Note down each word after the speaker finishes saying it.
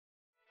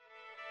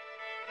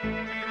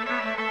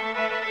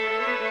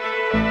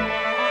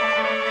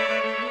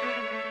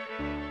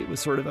was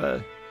sort of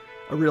a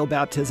real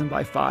baptism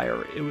by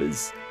fire. It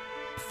was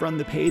from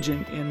the page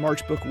in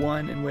March Book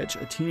 1 in which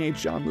a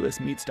teenage John Lewis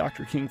meets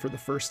Dr. King for the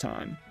first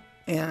time.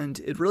 And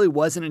it really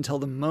wasn't until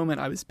the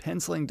moment I was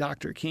penciling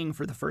Dr. King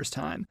for the first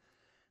time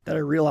that I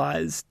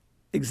realized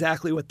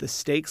exactly what the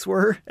stakes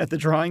were at the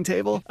drawing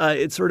table.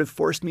 It sort of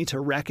forced me to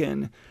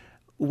reckon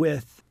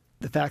with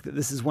the fact that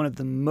this is one of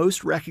the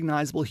most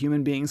recognizable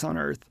human beings on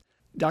earth.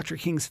 Dr.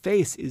 King's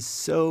face is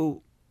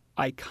so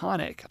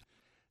iconic.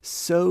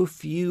 So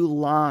few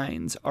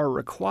lines are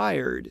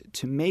required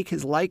to make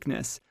his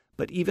likeness,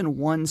 but even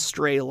one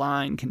stray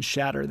line can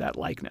shatter that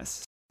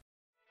likeness.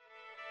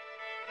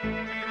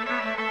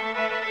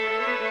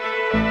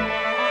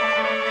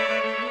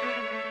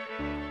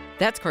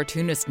 That's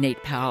cartoonist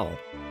Nate Powell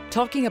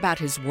talking about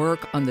his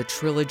work on the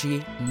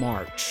trilogy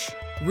March,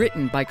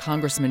 written by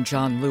Congressman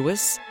John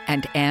Lewis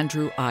and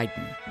Andrew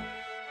Aydin.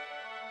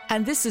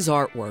 And this is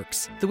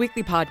Artworks, the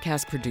weekly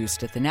podcast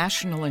produced at the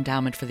National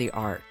Endowment for the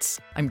Arts.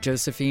 I'm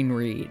Josephine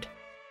Reed.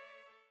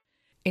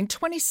 In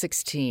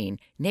 2016,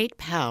 Nate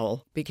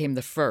Powell became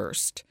the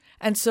first,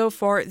 and so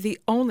far the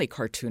only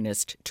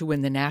cartoonist to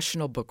win the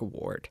National Book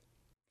Award.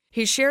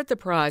 He shared the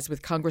prize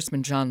with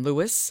Congressman John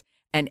Lewis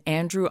and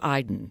Andrew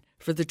Aydin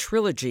for the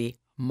trilogy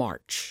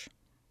March.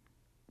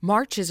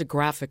 March is a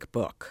graphic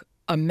book,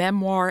 a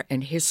memoir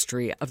and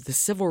history of the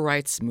civil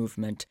rights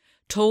movement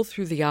told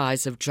through the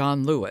eyes of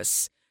John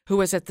Lewis, who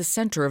was at the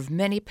center of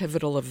many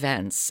pivotal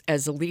events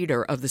as a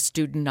leader of the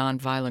Student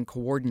Nonviolent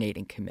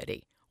Coordinating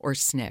Committee, or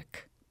SNCC.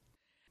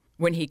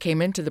 When he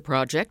came into the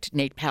project,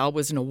 Nate Powell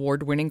was an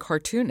award-winning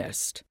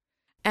cartoonist.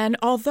 And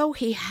although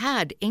he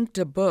had inked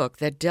a book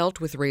that dealt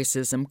with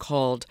racism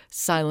called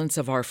Silence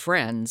of Our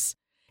Friends,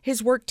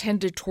 his work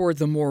tended toward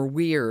the more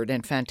weird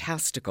and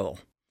fantastical.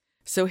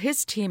 So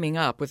his teaming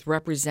up with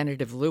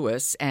Representative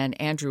Lewis and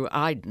Andrew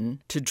Aydin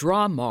to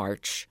draw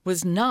March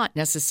was not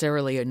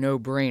necessarily a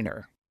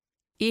no-brainer,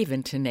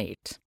 even to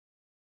Nate.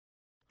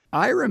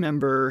 I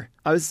remember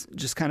I was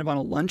just kind of on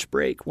a lunch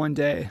break one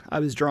day. I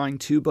was drawing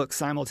two books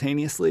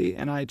simultaneously,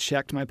 and I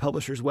checked my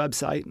publisher's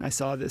website, and I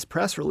saw this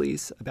press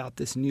release about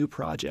this new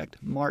project,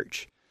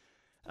 March.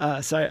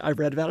 So I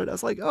read about it. I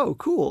was like, oh,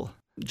 cool.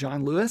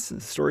 John Lewis, the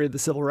story of the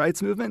civil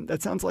rights movement.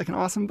 That sounds like an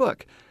awesome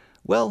book.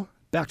 Well,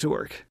 back to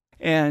work.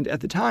 And at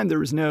the time, there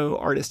was no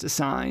artist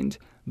assigned,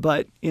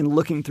 but in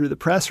looking through the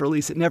press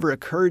release, it never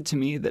occurred to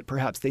me that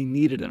perhaps they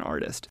needed an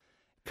artist.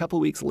 A couple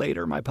weeks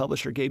later, my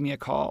publisher gave me a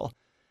call.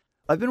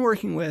 I've been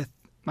working with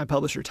my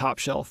publisher, Top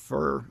Shelf,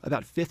 for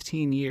about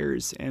 15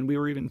 years, and we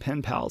were even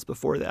pen pals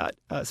before that.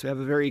 So we have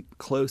a very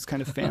close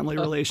kind of family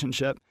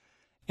relationship.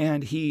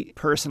 And he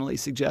personally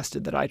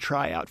suggested that I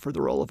try out for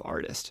the role of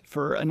artist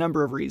for a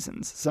number of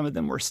reasons. Some of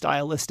them were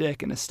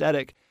stylistic and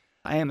aesthetic.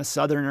 I am a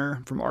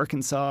Southerner from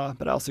Arkansas,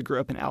 but I also grew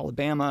up in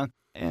Alabama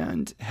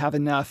and have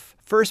enough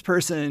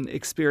first-person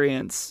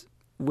experience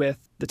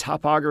with the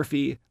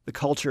topography, the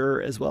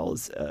culture, as well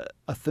as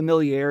a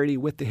familiarity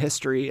with the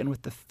history and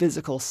with the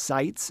physical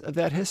sites of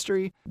that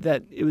history,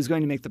 that it was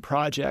going to make the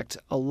project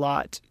a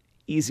lot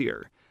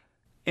easier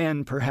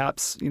and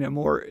perhaps,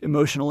 more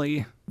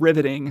emotionally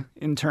riveting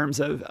in terms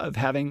of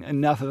having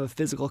enough of a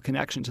physical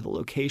connection to the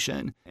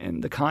location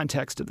and the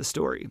context of the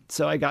story.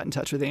 So I got in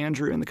touch with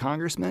Andrew and the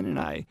Congressman, and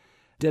I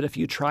did a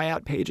few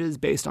tryout pages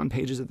based on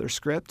pages of their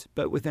script,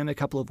 but within a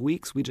couple of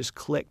weeks, we just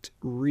clicked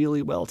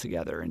really well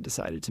together and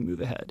decided to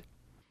move ahead.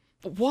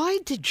 Why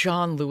did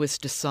John Lewis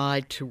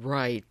decide to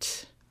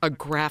write a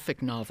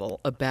graphic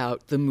novel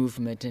about the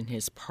movement and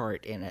his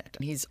part in it?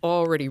 He's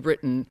already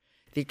written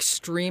the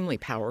extremely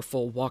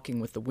powerful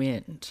Walking with the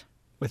Wind.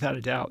 Without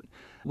a doubt.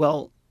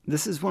 Well,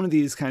 this is one of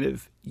these kind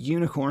of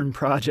unicorn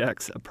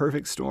projects, a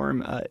perfect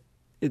storm.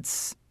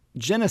 Its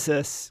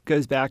genesis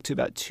goes back to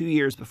about 2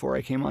 years before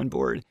I came on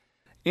board.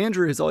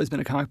 Andrew has always been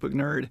a comic book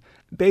nerd.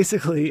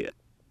 Basically,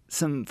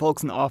 some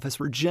folks in the office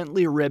were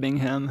gently ribbing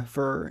him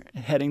for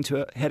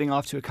heading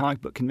off to a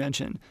comic book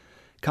convention.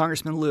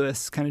 Congressman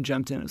Lewis kind of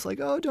jumped in and was like,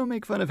 oh, don't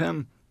make fun of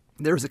him.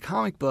 There was a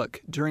comic book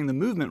during the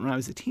movement when I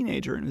was a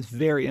teenager, and it was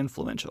very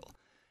influential.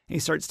 And he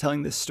starts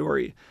telling this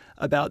story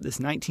about this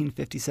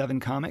 1957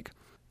 comic,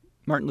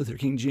 Martin Luther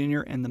King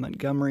Jr. and the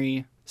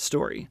Montgomery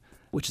Story,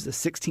 which is a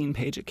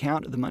 16-page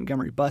account of the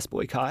Montgomery bus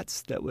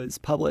boycotts that was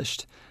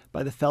published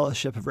by the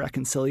Fellowship of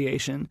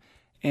Reconciliation.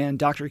 And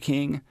Dr.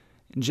 King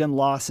and Jim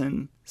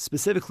Lawson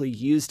specifically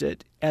used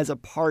it as a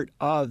part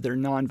of their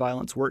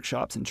nonviolence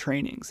workshops and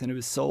trainings. And it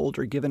was sold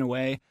or given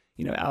away,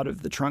 out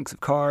of the trunks of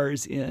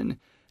cars in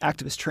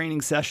activist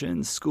training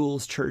sessions,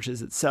 schools,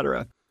 churches,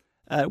 etc.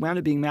 It wound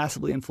up being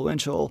massively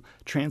influential,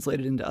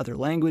 translated into other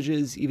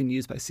languages, even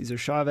used by Cesar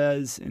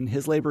Chavez in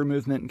his labor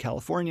movement in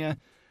California.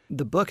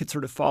 The book had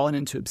sort of fallen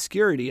into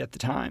obscurity at the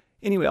time.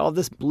 Anyway, all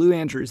this blew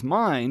Andrew's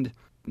mind,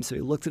 and so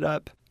he looked it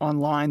up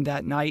online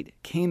that night,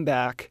 came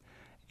back,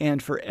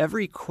 and for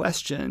every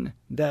question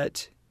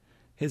that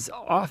his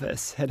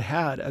office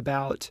had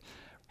about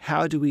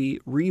how do we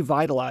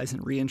revitalize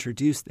and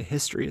reintroduce the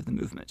history of the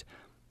movement,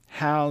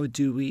 how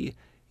do we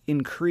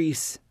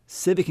increase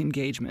civic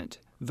engagement,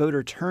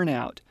 voter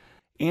turnout,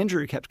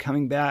 Andrew kept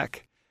coming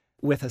back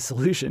with a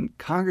solution.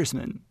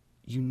 Congressman,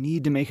 you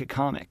need to make a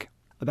comic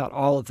about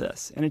all of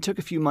this. And it took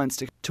a few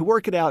months to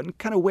work it out and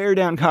kind of wear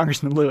down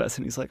Congressman Lewis.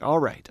 And he's like, all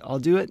right, I'll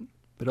do it,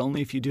 but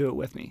only if you do it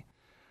with me.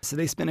 So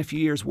they spent a few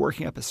years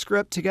working up a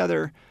script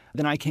together.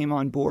 Then I came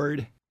on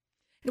board.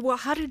 Well,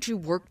 how did you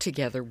work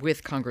together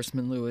with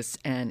Congressman Lewis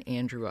and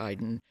Andrew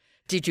Aydin?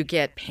 Did you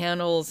get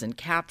panels and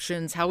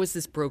captions? How is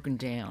this broken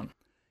down?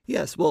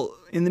 Yes, well,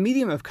 in the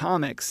medium of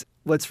comics,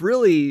 what's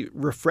really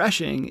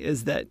refreshing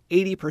is that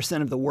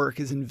 80% of the work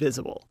is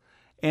invisible.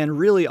 And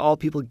really all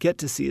people get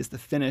to see is the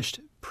finished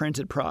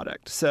printed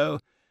product. So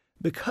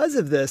because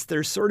of this,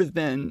 there's sort of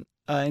been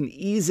an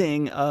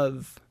easing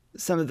of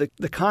some of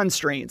the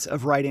constraints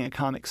of writing a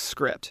comic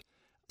script.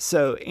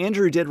 So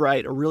Andrew did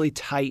write a really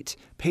tight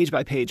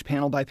page-by-page,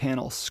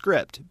 panel-by-panel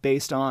script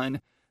based on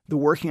the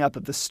working up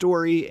of the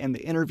story and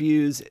the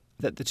interviews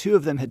that the two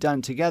of them had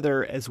done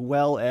together, as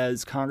well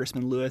as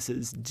Congressman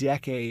Lewis's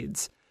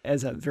decades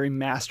as a very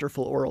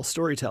masterful oral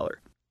storyteller.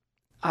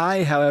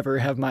 I, however,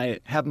 have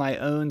my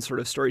own sort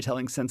of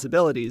storytelling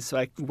sensibilities, so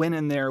I went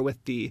in there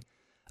with the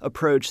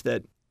approach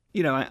that,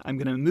 I'm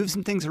going to move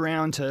some things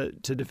around to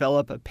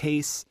develop a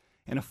pace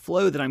and a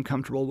flow that I'm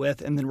comfortable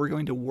with, and then we're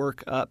going to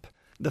work up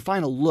the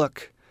final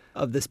look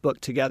of this book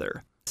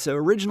together. So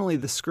originally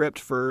the script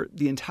for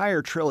the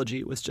entire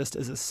trilogy was just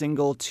as a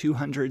single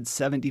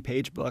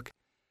 270-page book.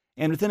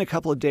 And within a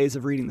couple of days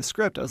of reading the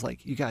script, I was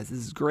like, you guys, this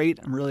is great.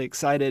 I'm really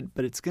excited,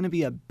 but it's going to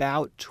be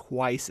about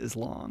twice as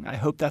long. I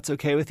hope that's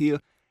okay with you.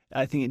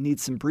 I think it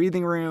needs some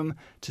breathing room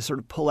to sort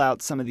of pull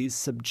out some of these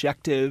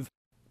subjective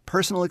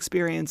personal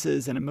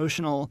experiences and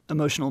emotional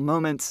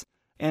moments.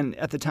 And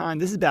at the time,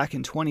 this is back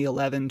in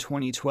 2011,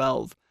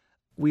 2012,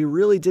 we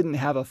really didn't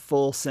have a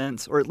full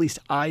sense, or at least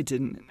I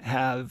didn't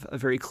have a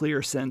very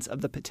clear sense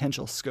of the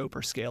potential scope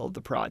or scale of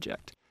the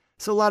project.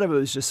 So a lot of it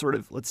was just sort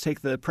of, let's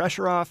take the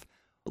pressure off.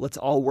 Let's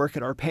all work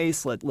at our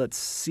pace. Let's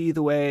see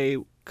the way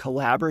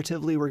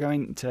collaboratively we're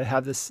going to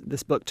have this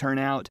book turn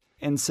out.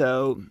 And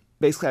so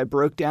basically I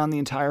broke down the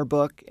entire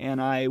book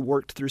and I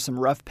worked through some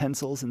rough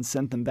pencils and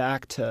sent them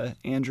back to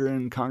Andrew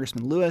and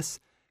Congressman Lewis,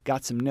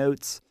 got some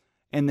notes,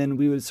 and then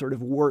we would sort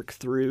of work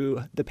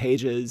through the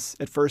pages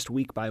at first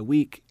week by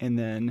week. And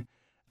then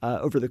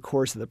over the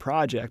course of the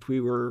project,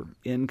 we were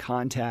in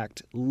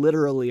contact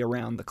literally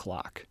around the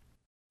clock.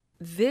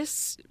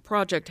 This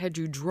project had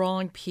you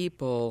drawing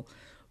people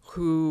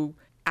who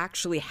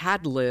actually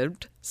had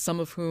lived, some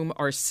of whom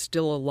are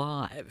still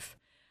alive.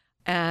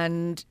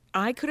 And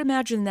I could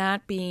imagine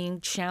that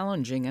being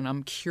challenging, and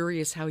I'm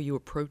curious how you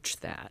approach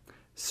that.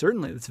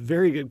 Certainly. That's a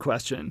very good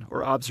question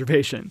or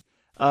observation.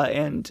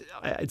 And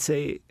I'd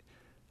say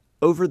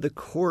over the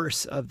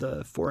course of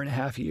the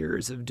 4.5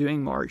 years of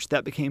doing March,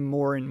 that became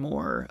more and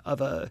more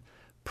of a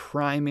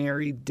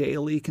primary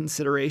daily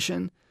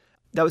consideration.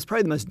 That was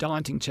probably the most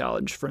daunting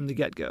challenge from the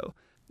get-go,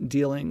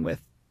 dealing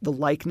with the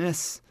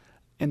likeness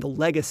and the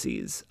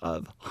legacies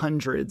of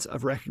hundreds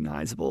of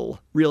recognizable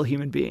real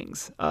human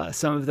beings,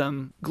 some of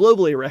them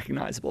globally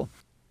recognizable.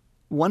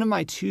 One of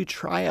my 2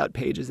 tryout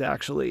pages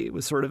actually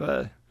was sort of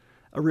a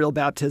real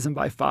baptism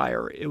by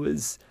fire. It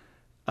was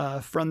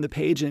from the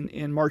page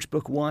in March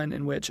Book 1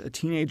 in which a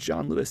teenage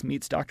John Lewis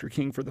meets Dr.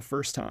 King for the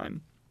first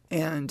time.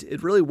 And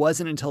it really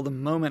wasn't until the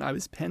moment I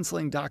was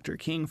penciling Dr.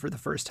 King for the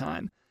first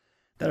time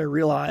that I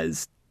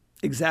realized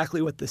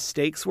exactly what the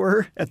stakes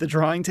were at the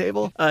drawing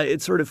table.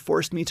 It sort of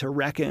forced me to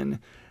reckon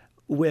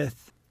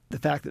with the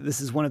fact that this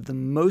is one of the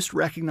most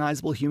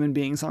recognizable human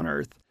beings on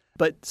Earth.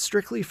 But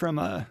strictly from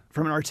an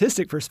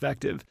artistic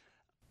perspective,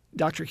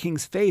 Dr.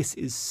 King's face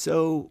is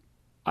so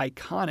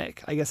iconic.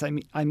 I guess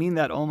I mean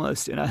that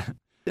almost in a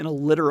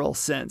literal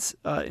sense.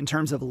 In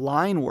terms of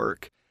line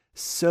work,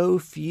 so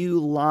few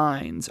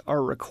lines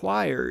are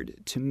required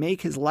to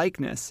make his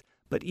likeness,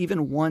 but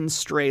even one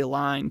stray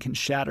line can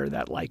shatter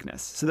that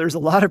likeness. So there's a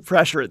lot of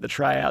pressure at the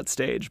tryout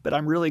stage, but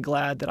I'm really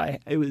glad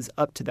that it was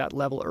up to that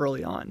level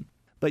early on.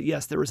 But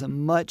yes, there was a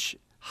much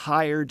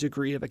higher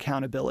degree of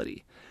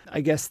accountability.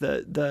 I guess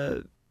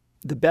the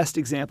best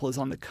example is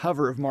on the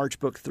cover of March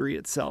Book 3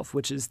 itself,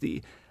 which is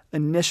the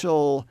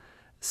initial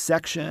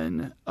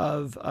section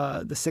of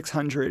the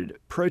 600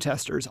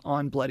 protesters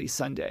on Bloody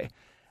Sunday.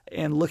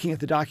 And looking at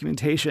the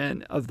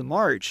documentation of the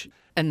march.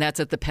 And that's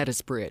at the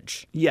Pettus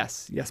Bridge.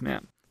 Yes,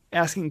 ma'am.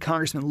 Asking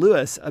Congressman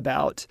Lewis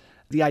about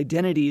the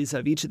identities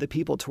of each of the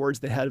people towards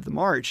the head of the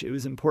march, it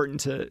was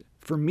important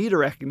for me to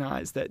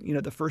recognize that,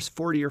 the first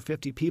 40 or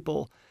 50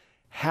 people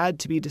had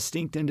to be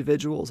distinct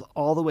individuals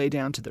all the way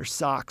down to their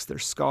socks, their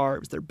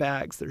scarves, their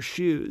bags, their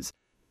shoes.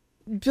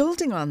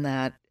 Building on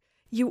that,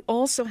 you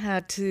also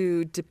had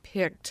to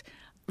depict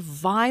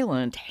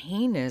violent,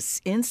 heinous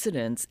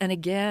incidents. And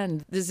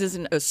again, this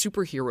isn't a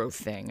superhero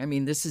thing. I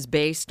mean, this is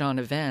based on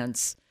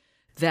events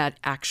that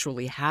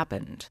actually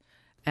happened.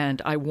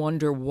 And I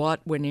wonder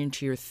what went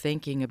into your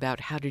thinking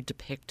about how to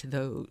depict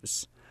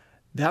those.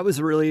 That was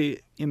a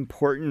really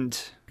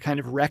important kind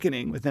of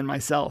reckoning within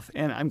myself.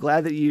 And I'm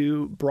glad that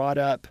you brought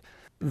up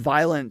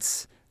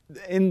violence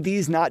in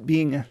these not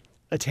being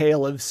a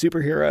tale of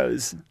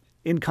superheroes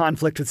in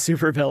conflict with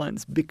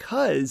supervillains,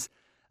 because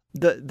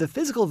The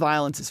physical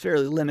violence is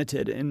fairly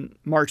limited in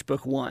March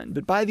Book 1,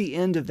 but by the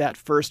end of that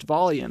first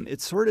volume,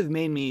 it sort of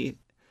made me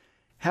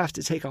have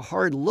to take a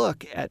hard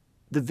look at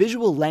the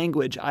visual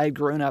language I had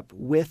grown up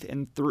with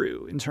and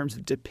through in terms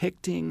of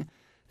depicting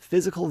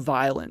physical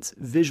violence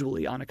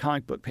visually on a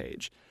comic book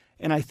page.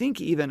 And I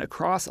think even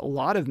across a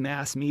lot of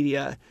mass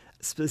media,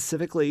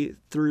 specifically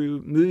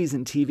through movies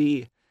and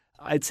TV,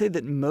 I'd say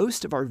that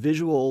most of our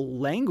visual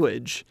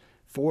language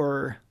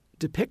for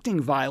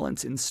depicting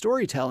violence in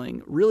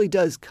storytelling really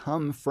does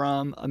come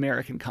from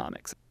American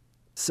comics.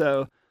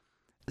 So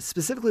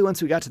specifically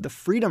once we got to the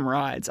freedom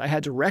rides, I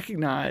had to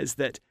recognize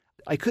that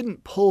I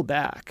couldn't pull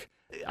back.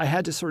 I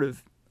had to sort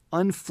of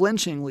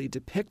unflinchingly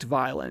depict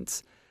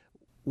violence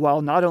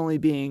while not only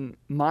being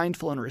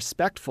mindful and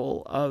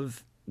respectful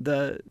of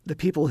the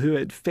people who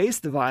had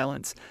faced the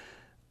violence,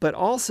 but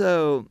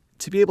also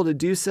to be able to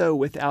do so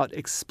without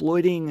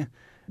exploiting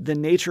the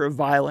nature of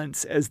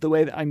violence as the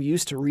way that I'm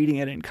used to reading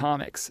it in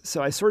comics.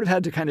 So I sort of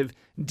had to kind of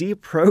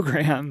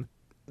deprogram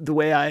the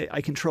way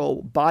I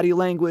control body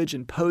language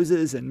and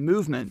poses and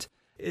movement.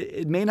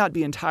 It may not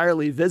be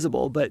entirely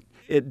visible, but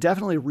it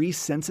definitely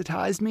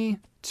resensitized me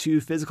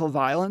to physical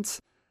violence.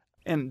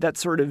 And that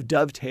sort of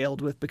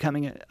dovetailed with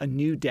becoming a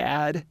new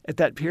dad at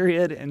that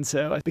period. And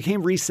so I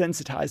became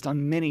resensitized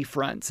on many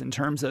fronts in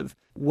terms of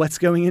what's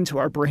going into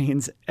our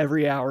brains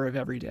every hour of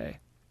every day.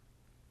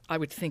 I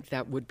would think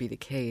that would be the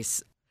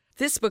case.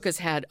 This book has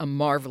had a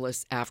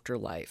marvelous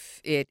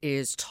afterlife. It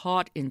is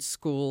taught in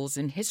schools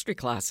and history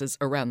classes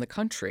around the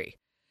country.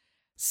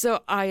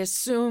 So I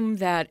assume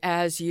that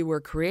as you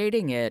were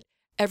creating it,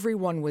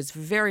 everyone was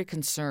very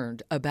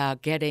concerned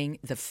about getting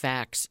the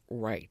facts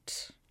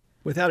right.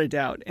 Without a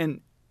doubt. And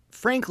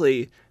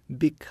frankly,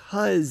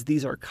 because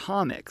these are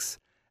comics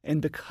and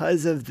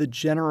because of the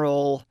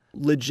general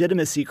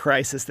legitimacy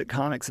crisis that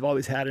comics have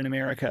always had in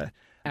America,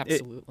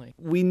 absolutely,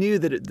 we knew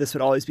that this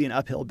would always be an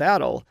uphill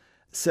battle.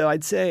 So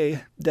I'd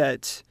say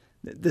that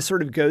this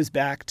sort of goes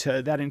back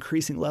to that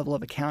increasing level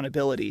of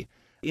accountability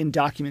in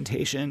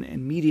documentation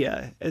and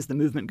media as the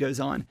movement goes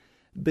on.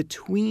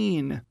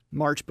 Between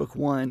March Book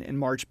 1 and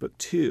March Book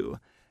 2,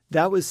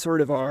 that was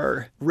sort of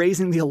our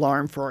raising the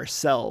alarm for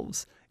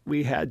ourselves.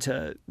 We had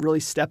to really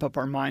step up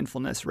our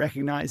mindfulness,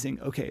 recognizing,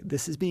 okay,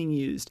 this is being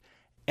used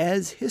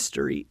as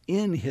history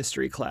in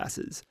history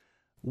classes.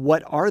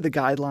 What are the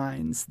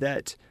guidelines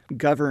that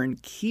govern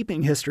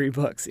keeping history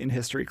books in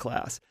history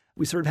class?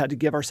 We sort of had to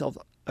give ourselves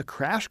a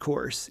crash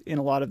course in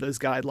a lot of those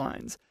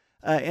guidelines.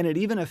 And it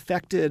even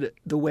affected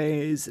the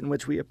ways in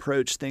which we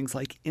approach things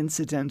like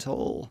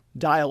incidental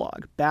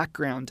dialogue,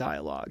 background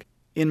dialogue.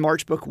 In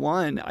March Book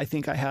 1, I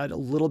think I had a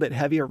little bit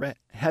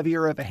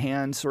heavier of a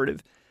hand sort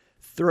of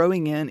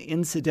throwing in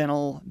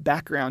incidental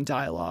background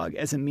dialogue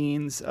as a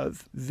means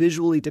of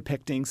visually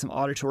depicting some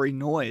auditory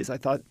noise. I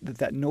thought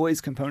that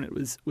noise component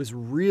was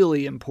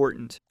really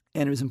important.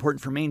 And it was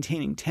important for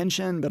maintaining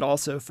tension, but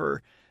also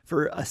for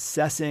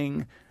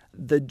assessing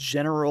the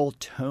general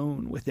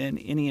tone within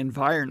any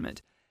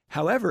environment.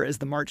 However, as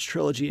the March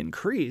trilogy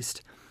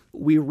increased,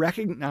 we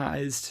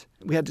recognized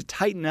we had to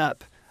tighten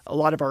up a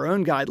lot of our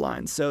own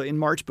guidelines. So in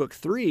March Book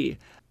 3,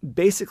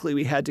 basically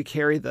we had to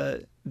carry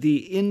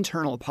the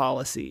internal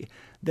policy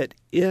that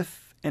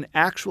if an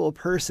actual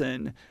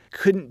person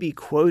couldn't be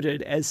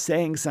quoted as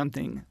saying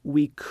something,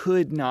 we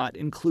could not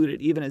include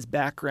it even as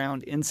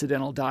background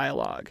incidental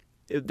dialogue.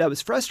 That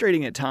was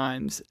frustrating at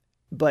times,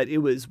 but it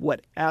was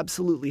what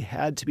absolutely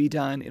had to be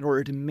done in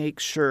order to make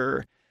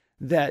sure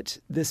that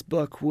this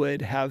book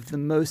would have the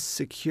most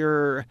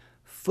secure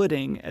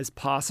footing as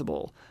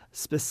possible,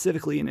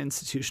 specifically in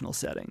institutional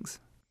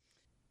settings.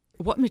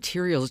 What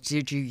materials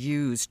did you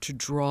use to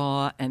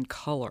draw and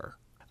color?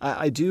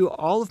 I do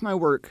all of my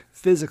work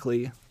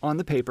physically on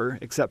the paper,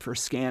 except for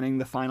scanning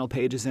the final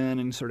pages in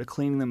and sort of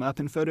cleaning them up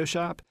in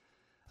Photoshop.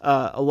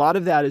 A lot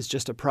of that is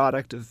just a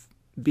product of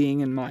being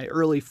in my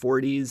early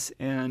 40s,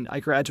 and I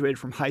graduated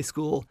from high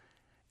school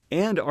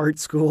and art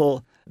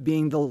school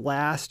being the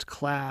last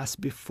class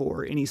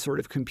before any sort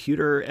of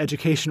computer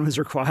education was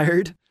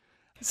required.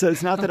 So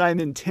it's not that I'm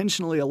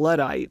intentionally a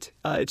Luddite.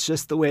 It's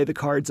just the way the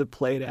cards have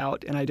played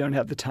out, and I don't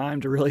have the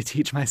time to really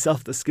teach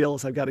myself the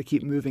skills. I've got to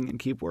keep moving and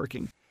keep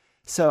working.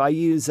 So I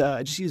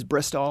just use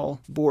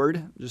Bristol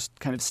board, just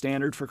kind of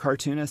standard for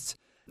cartoonists.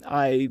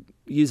 I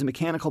use a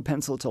mechanical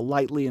pencil to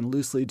lightly and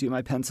loosely do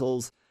my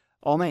pencils.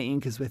 All my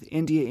ink is with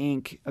India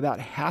ink. About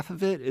half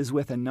of it is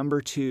with a No.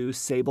 2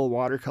 Sable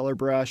watercolor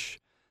brush.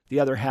 The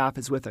other half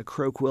is with a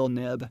crow quill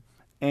nib.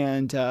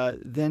 And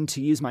then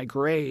to use my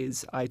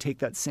grays, I take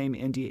that same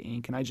India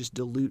ink and I just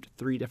dilute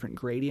 3 different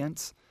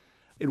gradients.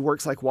 It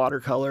works like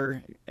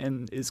watercolor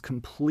and is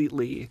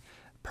completely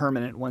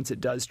permanent once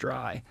it does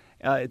dry.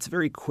 It's a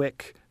very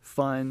quick,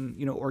 fun,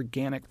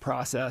 organic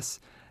process.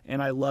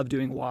 And I love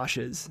doing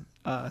washes.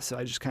 So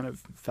I just kind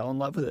of fell in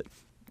love with it.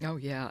 Oh,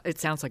 yeah. It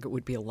sounds like it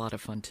would be a lot of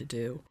fun to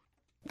do.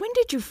 When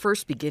did you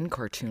first begin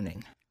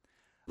cartooning?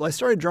 Well, I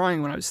started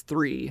drawing when I was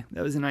 3.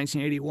 That was in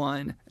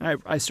 1981.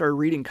 And I started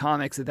reading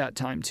comics at that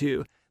time,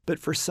 too. But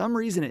for some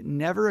reason, it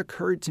never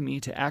occurred to me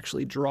to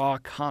actually draw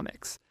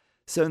comics.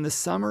 So in the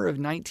summer of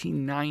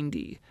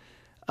 1990,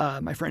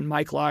 my friend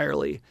Mike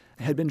Lyerly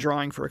had been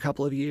drawing for a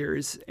couple of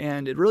years,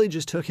 and it really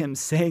just took him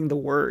saying the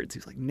words. He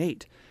was like,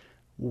 Nate,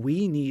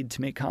 we need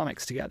to make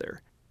comics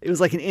together. It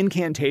was like an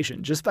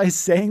incantation. Just by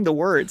saying the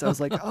words, I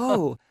was like,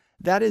 oh,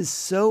 that is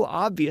so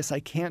obvious. I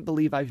can't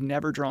believe I've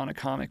never drawn a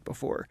comic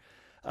before.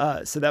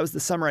 So that was the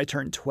summer I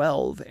turned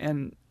 12,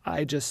 and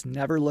I just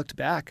never looked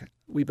back.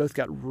 We both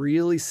got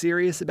really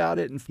serious about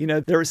it. And,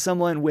 there was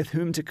someone with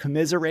whom to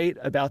commiserate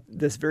about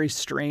this very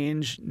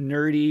strange,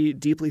 nerdy,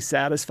 deeply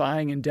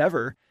satisfying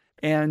endeavor.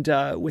 And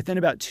within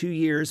about 2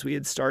 years, we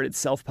had started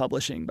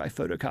self-publishing by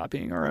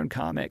photocopying our own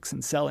comics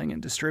and selling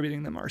and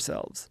distributing them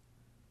ourselves.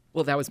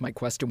 Well, that was my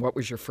question. What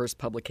was your first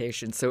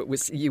publication? So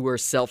you were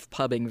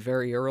self-pubbing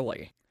very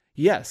early.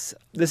 Yes.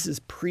 This is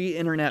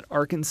pre-internet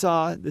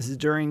Arkansas. This is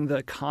during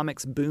the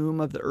comics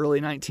boom of the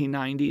early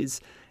 1990s.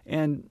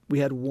 And we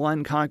had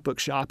one comic book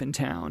shop in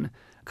town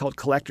called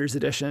Collector's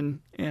Edition.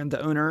 And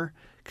the owner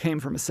came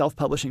from a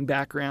self-publishing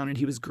background, and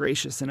he was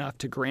gracious enough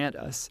to grant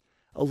us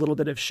a little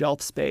bit of shelf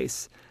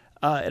space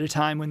at a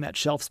time when that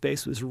shelf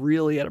space was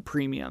really at a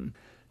premium.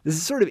 This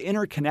is sort of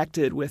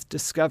interconnected with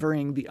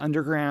discovering the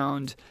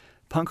underground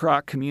punk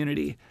rock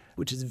community,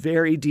 which is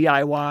very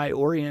DIY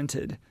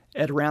oriented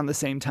at around the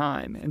same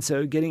time. And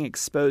so getting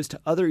exposed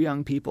to other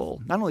young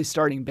people, not only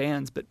starting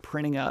bands, but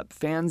printing up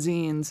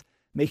fanzines,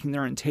 making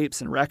their own tapes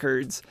and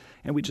records.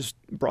 And we just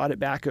brought it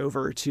back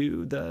over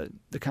to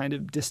the kind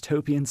of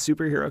dystopian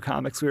superhero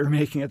comics we were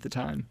making at the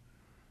time.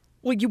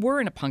 Well, you were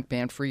in a punk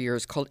band for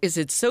years called, is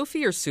it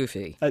Sophie or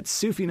Sufi? It's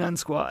Sufi Nun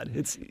Squad.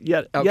 It's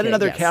yet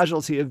another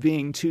casualty of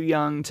being too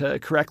young to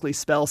correctly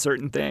spell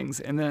certain things.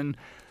 And then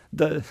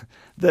the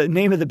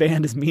name of the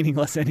band is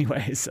meaningless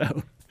anyway,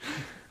 so...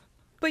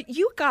 But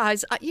you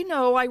guys,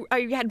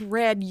 I had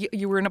read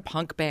you were in a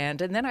punk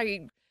band, and then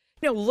I,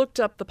 looked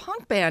up the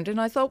punk band,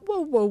 and I thought,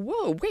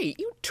 whoa, wait,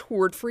 you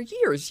toured for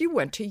years. You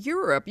went to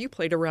Europe. You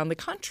played around the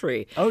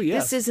country. Oh,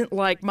 yes. This isn't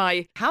like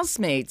my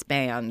housemate's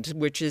band,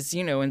 which is,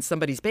 in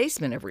somebody's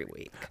basement every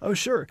week. Oh,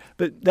 sure.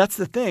 But that's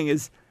the thing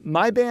is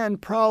my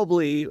band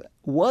probably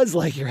was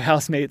like your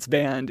housemate's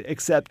band,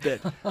 except that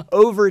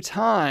over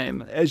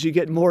time, as you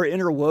get more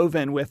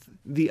interwoven with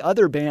the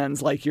other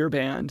bands like your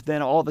band,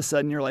 then all of a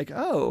sudden you're like,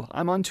 oh,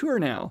 I'm on tour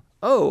now.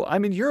 Oh,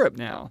 I'm in Europe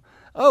now.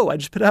 Oh, I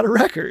just put out a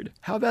record.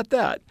 How about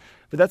that?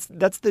 But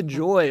that's the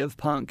joy of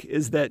punk,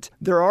 is that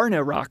there are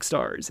no rock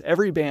stars.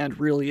 Every band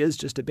really is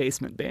just a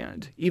basement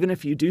band, even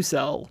if you do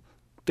sell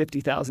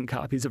 50,000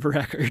 copies of a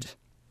record.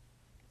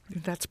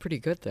 That's pretty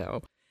good,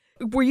 though.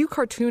 Were you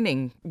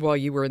cartooning while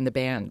you were in the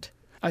band?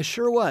 I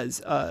sure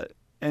was.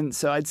 And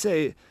so I'd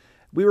say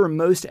we were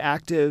most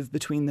active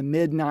between the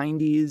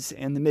mid-90s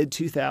and the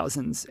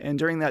mid-2000s. And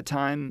during that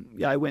time,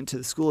 I went to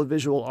the School of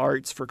Visual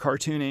Arts for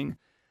cartooning.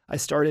 I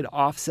started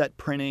offset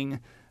printing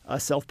a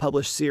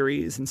self-published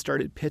series and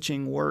started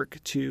pitching work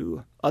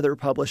to other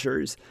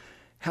publishers.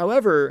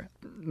 However,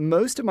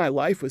 most of my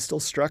life was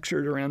still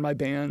structured around my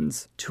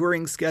band's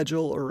touring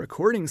schedule or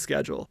recording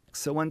schedule.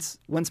 So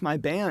once my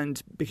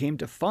band became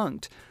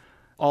defunct,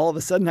 all of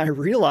a sudden I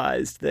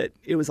realized that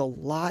it was a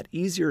lot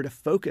easier to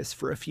focus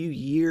for a few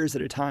years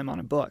at a time on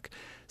a book.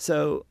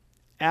 So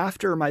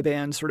after my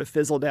band sort of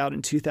fizzled out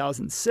in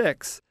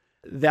 2006,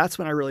 that's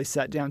when I really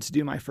sat down to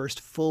do my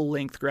first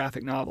full-length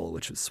graphic novel,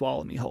 which was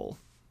Swallow Me Whole.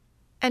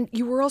 And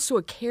you were also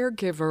a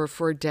caregiver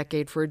for a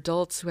decade for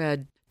adults who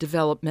had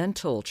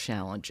developmental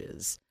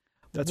challenges.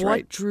 That's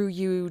right. What drew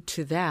you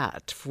to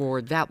that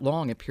for that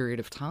long a period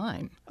of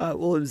time?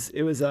 Well,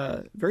 it was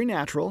very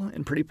natural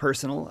and pretty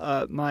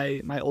personal.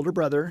 My older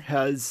brother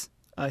he's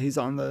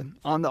on the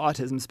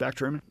autism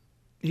spectrum.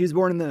 He was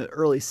born in the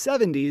early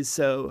 70s,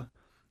 so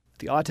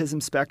the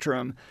autism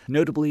spectrum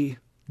notably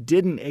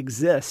didn't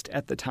exist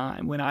at the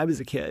time when I was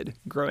a kid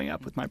growing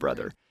up with my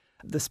brother.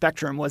 The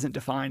spectrum wasn't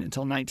defined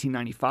until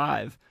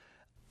 1995.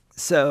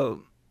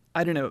 So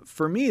I don't know.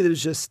 For me, it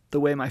was just the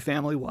way my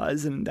family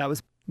was, and that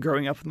was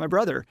growing up with my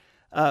brother.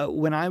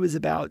 When I was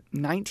about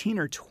 19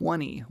 or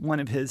 20, one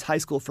of his high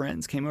school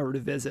friends came over to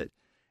visit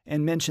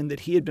and mentioned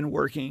that he had been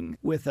working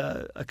with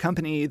a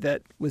company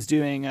that was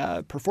doing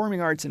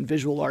performing arts and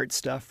visual arts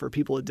stuff for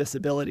people with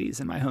disabilities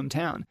in my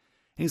hometown. And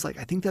he's like,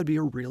 I think that'd be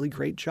a really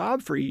great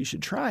job for you. You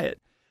should try it.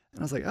 And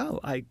I was like, oh,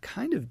 I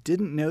kind of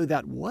didn't know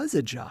that was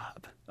a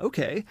job.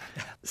 Okay.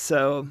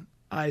 So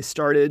I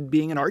started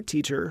being an art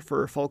teacher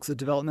for folks with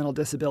developmental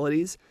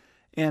disabilities.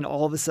 And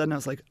all of a sudden I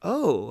was like,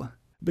 oh,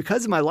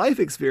 because of my life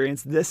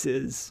experience, this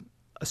is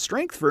a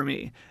strength for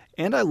me.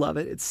 And I love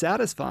it. It's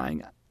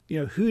satisfying.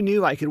 Who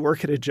knew I could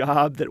work at a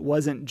job that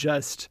wasn't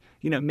just,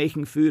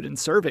 making food and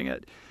serving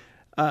it?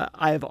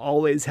 I have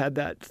always had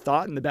that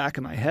thought in the back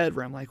of my head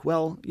where I'm like,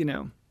 well,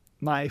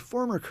 my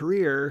former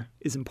career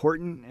is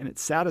important and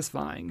it's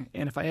satisfying.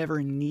 And if I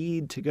ever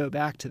need to go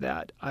back to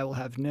that, I will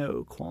have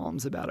no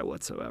qualms about it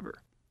whatsoever.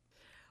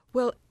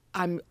 Well,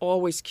 I'm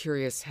always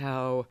curious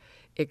how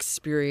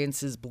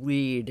experiences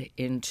bleed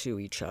into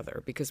each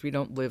other, because we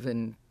don't live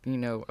in,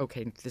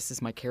 okay, this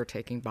is my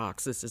caretaking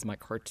box, this is my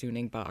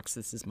cartooning box,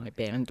 this is my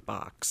band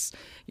box.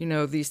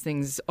 These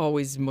things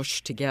always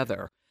mush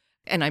together.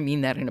 And I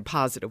mean that in a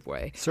positive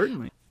way.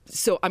 Certainly.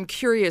 So I'm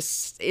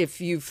curious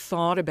if you've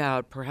thought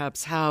about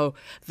perhaps how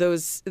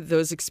those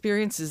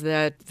experiences,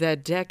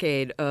 that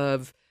decade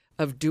of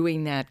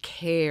doing that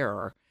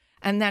care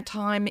and that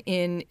time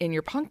in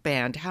your punk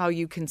band, how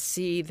you can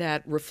see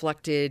that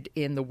reflected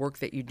in the work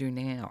that you do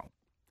now.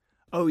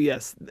 Oh,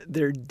 yes.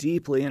 They're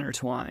deeply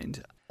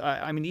intertwined.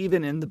 I mean,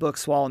 even in the book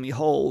Swallow Me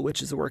Whole,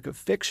 which is a work of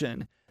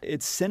fiction,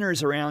 it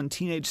centers around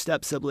teenage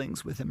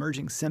step-siblings with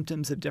emerging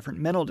symptoms of different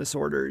mental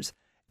disorders,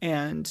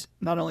 and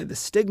not only the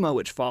stigma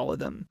which follow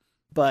them,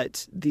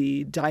 but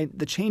the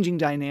changing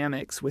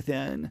dynamics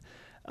within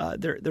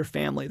their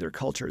family, their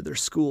culture, their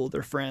school,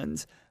 their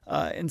friends.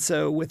 And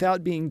so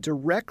without being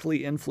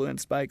directly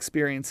influenced by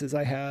experiences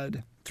I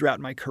had throughout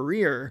my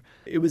career,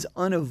 it was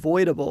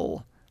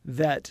unavoidable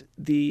that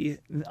the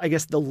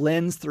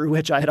lens through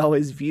which I had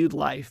always viewed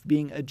life,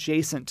 being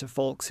adjacent to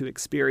folks who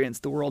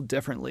experienced the world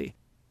differently,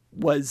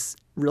 was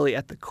really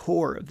at the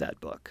core of that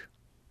book.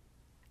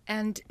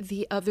 And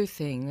the other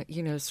thing,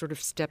 sort of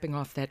stepping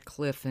off that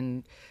cliff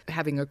and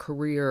having a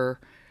career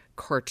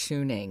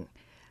cartooning.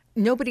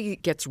 Nobody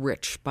gets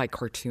rich by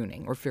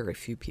cartooning, or very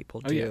few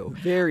people do. Oh,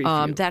 yeah, very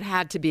few. That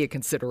had to be a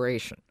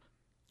consideration.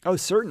 Oh,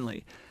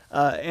 certainly.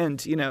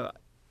 And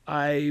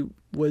I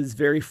was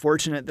very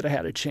fortunate that I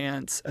had a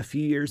chance a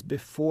few years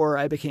before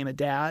I became a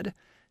dad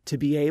to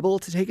be able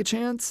to take a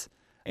chance.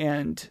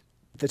 And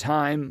the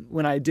time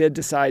when I did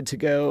decide to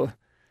go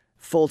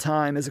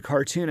full-time as a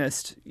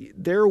cartoonist,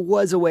 there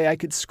was a way I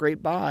could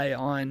scrape by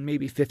on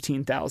maybe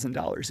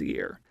 $15,000 a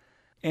year.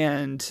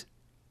 And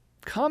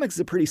comics is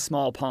a pretty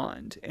small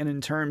pond. And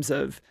in terms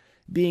of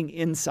being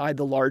inside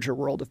the larger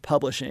world of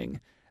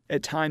publishing,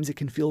 at times it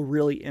can feel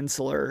really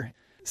insular.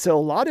 So a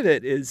lot of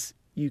it is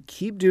you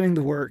keep doing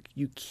the work,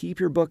 you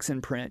keep your books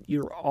in print,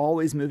 you're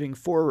always moving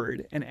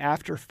forward. And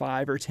after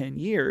 5 or 10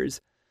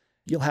 years,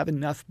 you'll have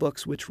enough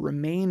books which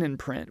remain in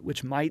print,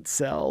 which might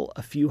sell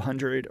a few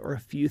hundred or a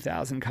few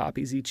thousand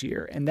copies each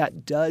year. And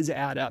that does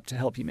add up to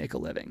help you make a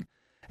living.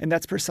 And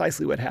that's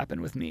precisely what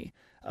happened with me.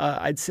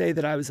 I'd say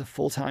that I was a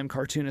full-time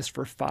cartoonist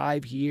for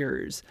 5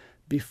 years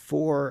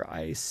before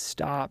I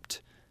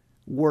stopped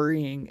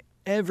worrying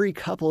every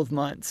couple of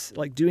months,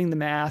 like doing the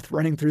math,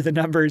 running through the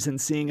numbers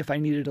and seeing if I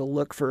needed to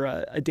look for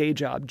a day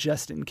job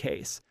just in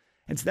case.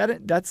 And so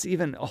that's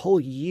even a whole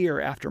year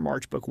after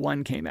March Book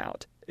 1 came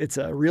out. It's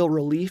a real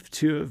relief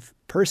to have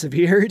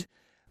persevered,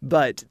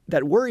 but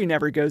that worry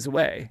never goes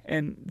away.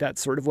 And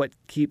that's sort of what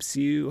keeps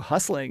you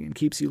hustling and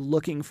keeps you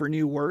looking for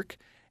new work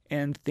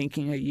and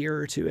thinking a year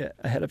or two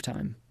ahead of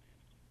time.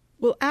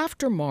 Well,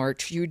 after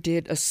March, you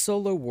did a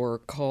solo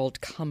work called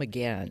Come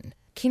Again.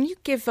 Can you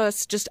give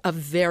us just a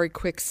very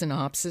quick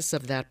synopsis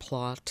of that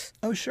plot?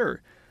 Oh,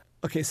 sure.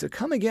 Okay, so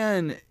Come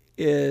Again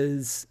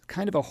is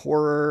kind of a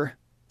horror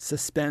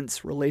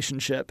suspense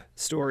relationship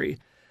story.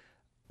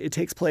 It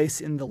takes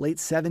place in the late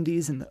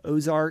 70s in the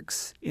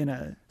Ozarks in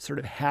a sort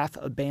of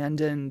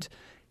half-abandoned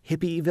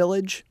hippie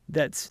village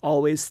that's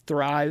always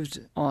thrived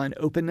on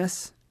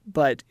openness,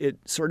 but it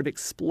sort of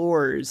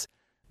explores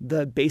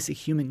the basic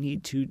human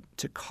need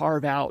to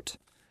carve out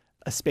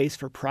a space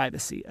for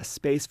privacy, a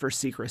space for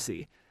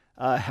secrecy.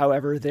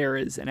 However, there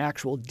is an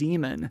actual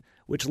demon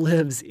which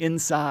lives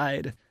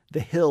inside the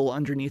hill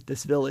underneath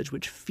this village,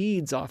 which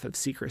feeds off of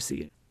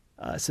secrecy.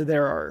 So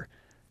there are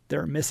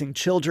missing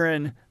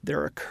children,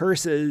 there are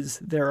curses,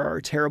 there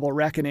are terrible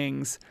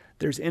reckonings,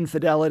 there's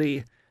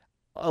infidelity.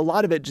 A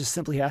lot of it just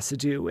simply has to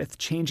do with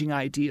changing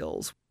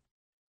ideals.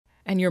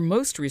 And your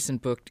most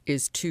recent book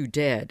is Too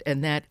Dead,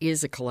 and that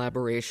is a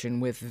collaboration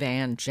with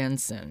Van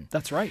Jensen.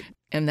 That's right.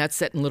 And that's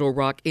set in Little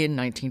Rock in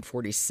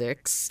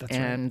 1946. That's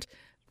and right.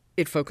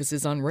 It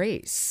focuses on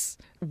race.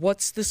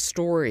 What's the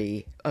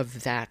story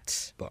of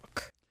that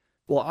book?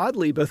 Well,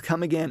 oddly, both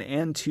Come Again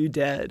and Too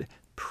Dead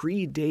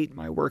predate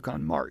my work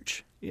on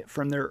March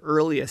from their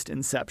earliest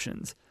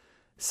inceptions.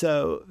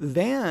 So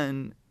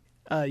Van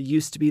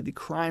used to be the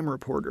crime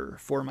reporter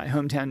for my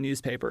hometown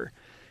newspaper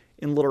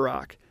in Little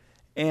Rock.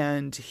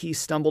 And he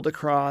stumbled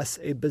across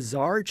a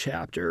bizarre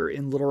chapter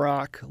in Little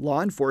Rock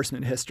law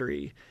enforcement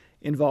history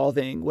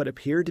involving what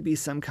appeared to be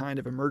some kind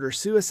of a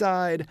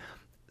murder-suicide,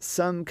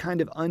 some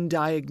kind of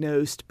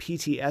undiagnosed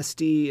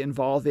PTSD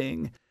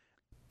involving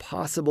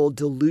possible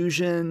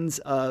delusions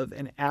of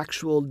an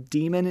actual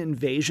demon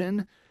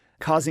invasion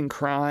causing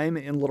crime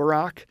in Little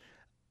Rock.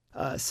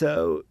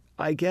 So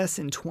I guess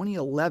in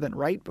 2011,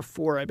 right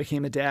before I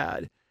became a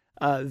dad,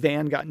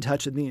 Van got in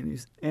touch with me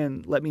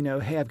and let me know,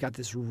 hey, I've got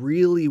this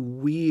really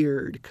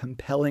weird,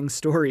 compelling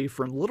story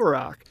from Little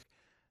Rock.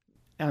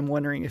 I'm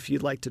wondering if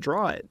you'd like to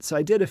draw it. So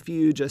I did a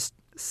few just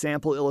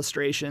sample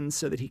illustrations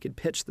so that he could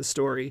pitch the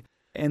story.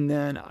 And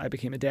then I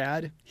became a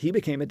dad. He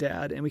became a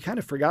dad. And we kind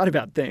of forgot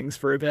about things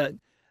for a bit.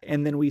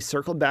 And then we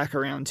circled back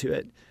around to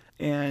it.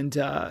 And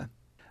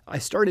I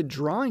started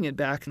drawing it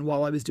back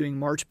while I was doing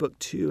March Book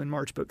 2 and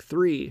March Book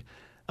 3.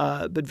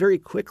 But very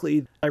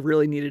quickly, I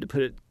really needed to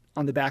put it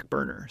on the back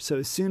burner. So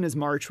as soon as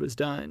March was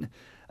done,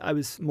 I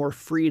was more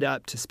freed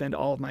up to spend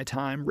all of my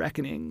time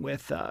reckoning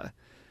with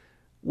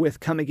with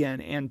Come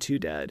Again and Two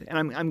Dead.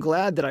 And I'm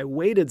glad that I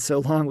waited so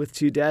long with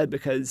Two Dead,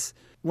 because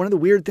one of the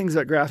weird things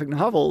about graphic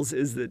novels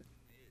is that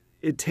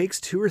it takes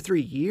 2 or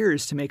 3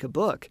 years to make a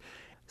book.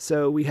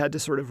 So we had to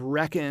sort of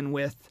reckon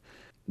with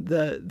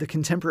the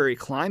contemporary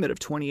climate of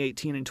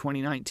 2018 and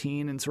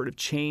 2019 and sort of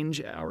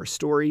change our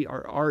story,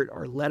 our art,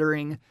 our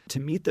lettering to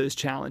meet those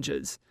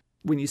challenges.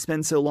 When you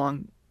spend so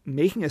long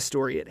making a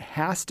story, it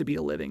has to be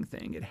a living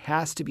thing. It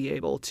has to be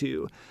able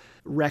to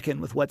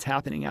reckon with what's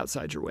happening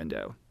outside your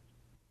window.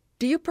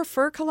 Do you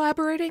prefer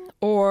collaborating,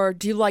 or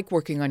do you like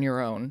working on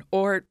your own,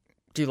 or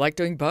do you like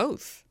doing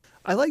both?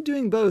 I like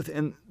doing both,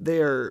 and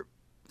they're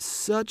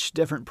such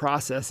different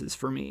processes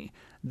for me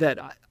that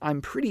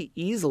I'm pretty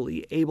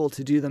easily able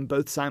to do them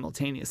both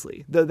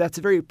simultaneously, though that's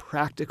a very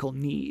practical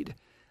need.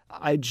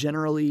 I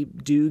generally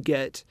do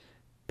get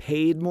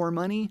paid more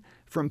money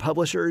from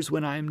publishers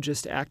when I'm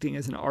just acting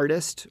as an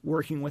artist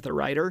working with a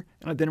writer,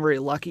 and I've been very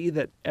lucky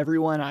that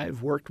everyone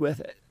I've worked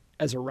with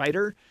as a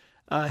writer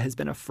has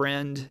been a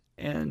friend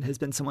and has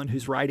been someone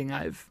whose writing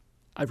I've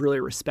really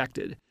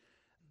respected.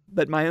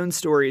 But my own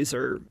stories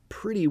are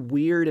pretty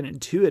weird and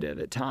intuitive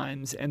at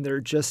times, and they're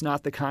just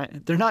not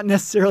they're not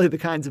necessarily the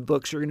kinds of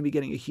books you're going to be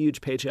getting a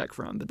huge paycheck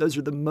from, but those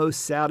are the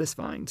most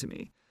satisfying to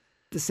me.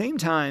 At the same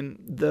time,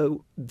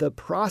 the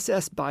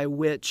process by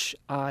which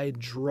I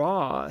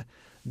draw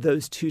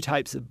those two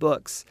types of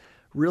books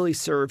really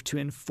serve to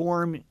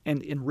inform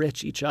and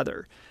enrich each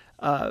other.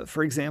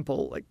 For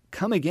example, like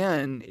Come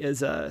Again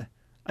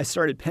I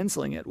started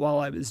penciling it while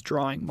I was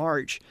drawing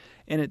March,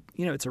 and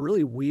it's a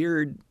really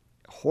weird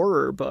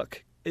horror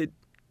book. It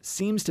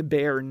seems to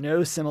bear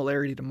no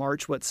similarity to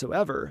March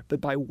whatsoever, but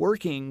by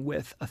working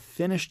with a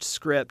finished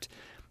script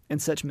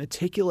and such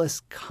meticulous,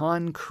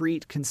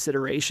 concrete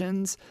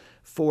considerations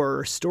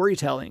for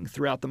storytelling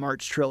throughout the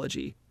March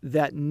trilogy,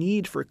 that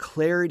need for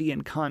clarity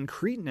and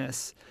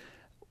concreteness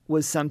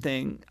was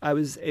something I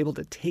was able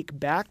to take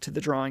back to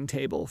the drawing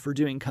table for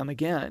doing Come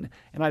Again,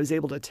 and I was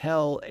able to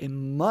tell a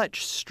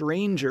much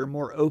stranger,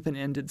 more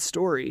open-ended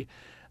story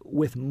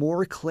with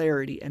more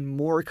clarity and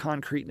more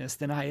concreteness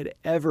than I had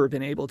ever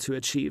been able to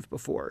achieve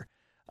before.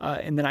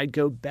 And then I'd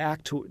go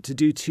back to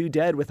do Two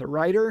Dead with a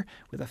writer,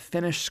 with a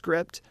finished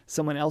script,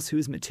 someone else who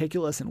was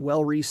meticulous and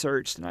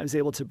well-researched, and I was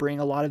able to bring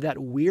a lot of that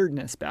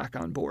weirdness back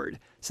on board.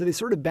 So they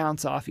sort of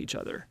bounce off each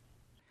other.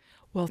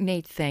 Well,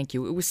 Nate, thank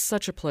you. It was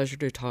such a pleasure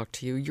to talk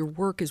to you. Your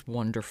work is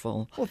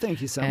wonderful. Well,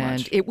 thank you so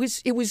much. And it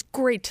was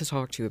great to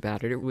talk to you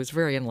about it. It was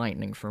very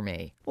enlightening for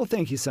me. Well,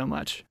 thank you so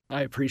much.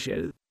 I appreciate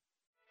it.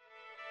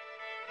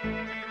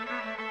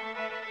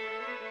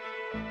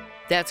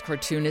 That's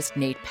cartoonist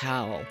Nate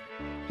Powell.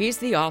 He's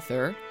the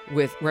author,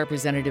 with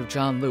Representative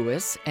John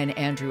Lewis and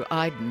Andrew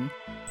Aydin,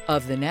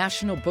 of the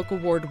National Book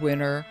Award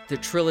winner, the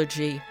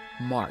trilogy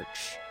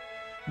March.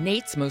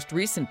 Nate's most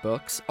recent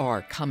books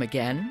are Come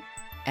Again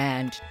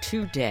and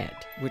Two Dead,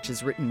 which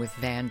is written with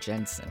Van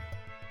Jensen.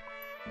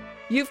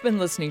 You've been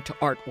listening to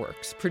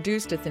Artworks,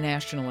 produced at the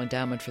National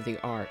Endowment for the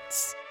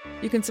Arts.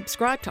 You can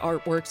subscribe to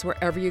Artworks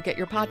wherever you get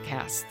your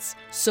podcasts,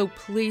 so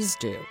please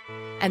do.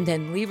 And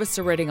then leave us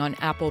a rating on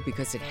Apple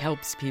because it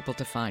helps people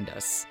to find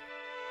us.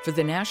 For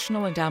the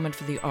National Endowment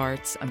for the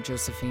Arts, I'm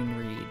Josephine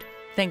Reed.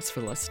 Thanks for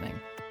listening.